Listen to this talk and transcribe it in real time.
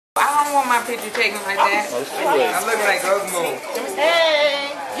I don't want my picture taken like that. Oh, I look like Ugmo.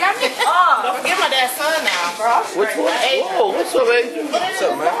 Hey. Y'all Don't forget my dad's son now, bro. What's up? Whoa, what's up, Adrian? What's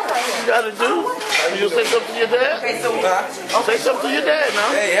up, man? You gotta do? You say something to your dad? Say something to your dad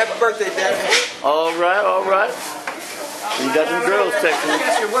now. Hey, happy birthday, Dad. All right, all right. You got some girls texting.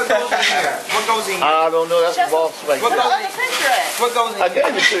 What goes in here? What goes in here? I don't know. That's the boss right What there. goes in here? What goes in I here?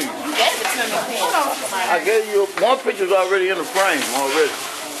 gave it to you. You gave it to me. Hold on. I gave you one picture's already in the frame already.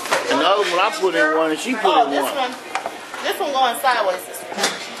 And the other one I put in one and she put in one. This one going sideways.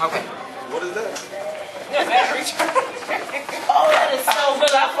 Okay. What is that? Battery charge. Oh, that is so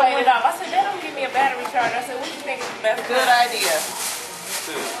good. I played it off. I said, they don't give me a battery charger. I said, what do you think is the best? Good idea.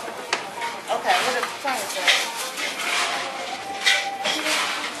 Okay, what is the time say?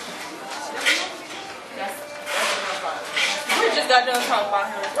 We just got done talking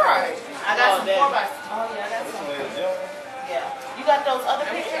about him. Right. I got some 4x. Oh, yeah, that's some. Yeah. You got those other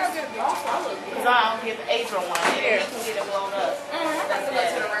pictures? Because I don't give Adrian one. Here. You can get it blown up. That's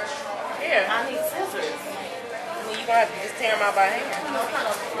it. Here. I need scissors. Well, you gonna have to just tear them out by hand. No, I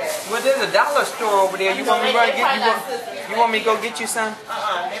don't do that. Well, there's a dollar store over there. You want me to run get you? You want me to go get you some?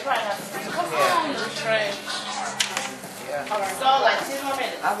 They probably have scissors. Come on. Trash. Yeah. So, like 10 more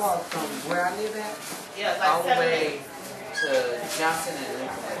minutes. I walked from where I live at Yeah, all like the 7 way minutes. to Johnson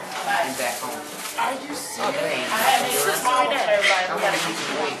and back home. Are you serious? Okay. I had made this small for everybody. We gotta keep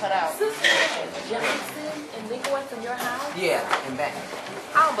the one cut out. Johnson and they going from your house? Yeah, and back.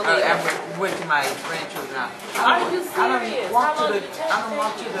 I don't believe I it. went to my grandchildren out. Are you serious? I How long don't did it take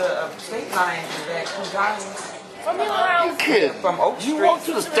walk to the state line and back 2 times. From your house? Kid, From Oak Street. you walked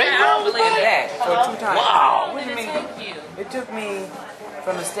to the state I don't line? believe and it. back for 2 times. Wow. When did it take you? It took me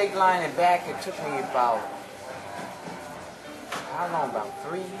from the state line and back. It took me about how long? About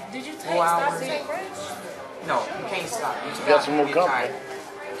 3, Did you 4 stop hours. to take rest? No, you can't stop. You stop. got some more you get company.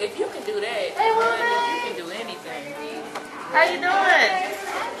 tired. If you can do that, Hey, what honey, up? you can do anything. How you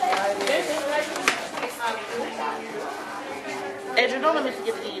doing? Adrian, don't let me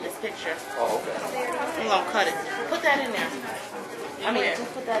forget to give you this picture. Oh, okay. I'm gonna cut it. Put that in there. I mean, Where?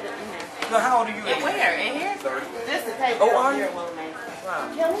 just put that in there. So how old are you? And where? In here? 30. This is the table Oh, are here, you? Willie Mae.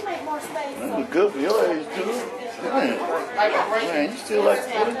 Wow. Can we make more space? That was good for your age, too. Man, Like a break. man, you still like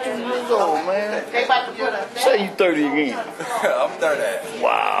 42 years old, man. They about to put a. Say you 30 again. I'm 30.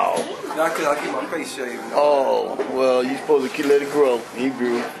 Wow. Not because I keep my face shaved. Oh, well, you supposed to let it grow.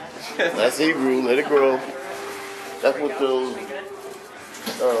 Hebrew. That's Hebrew. Let it grow. That's what those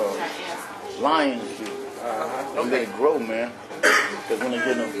lions do. They let it grow, man. Because when they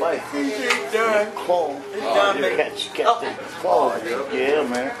get in a fight, they claw. They catch their claws. Yeah,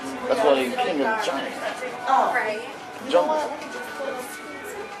 man. That's why they're king of the giants. Oh, right. You know Jump. what? We can just put us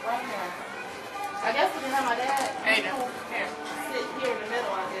right here. I guess we can have my dad Adrian, here. sit here in the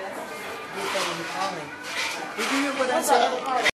middle, I guess. Did you hear what I What's the said? other part?